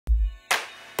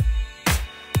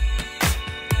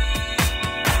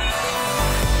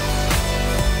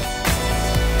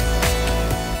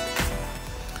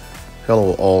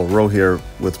Hello all, Ro here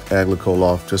with Anglico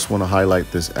Loft. Just want to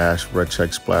highlight this Ash Red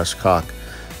Check Splash cock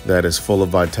that is full of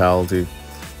vitality.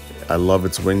 I love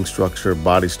its wing structure,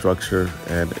 body structure,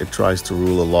 and it tries to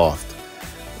rule a loft.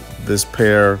 This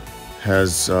pair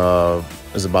is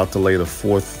about to lay the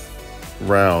 4th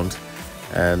round,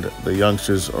 and the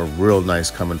youngsters are real nice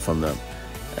coming from them.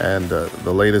 And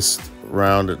the latest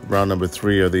round number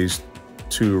 3, are these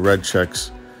 2 red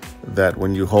checks that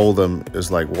when you hold them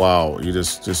is like, wow, you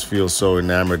just feel so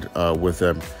enamored with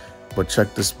them. But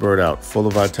check this bird out, full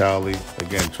of vitality.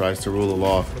 Again, tries to rule a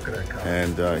loft,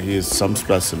 and he is some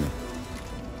specimen.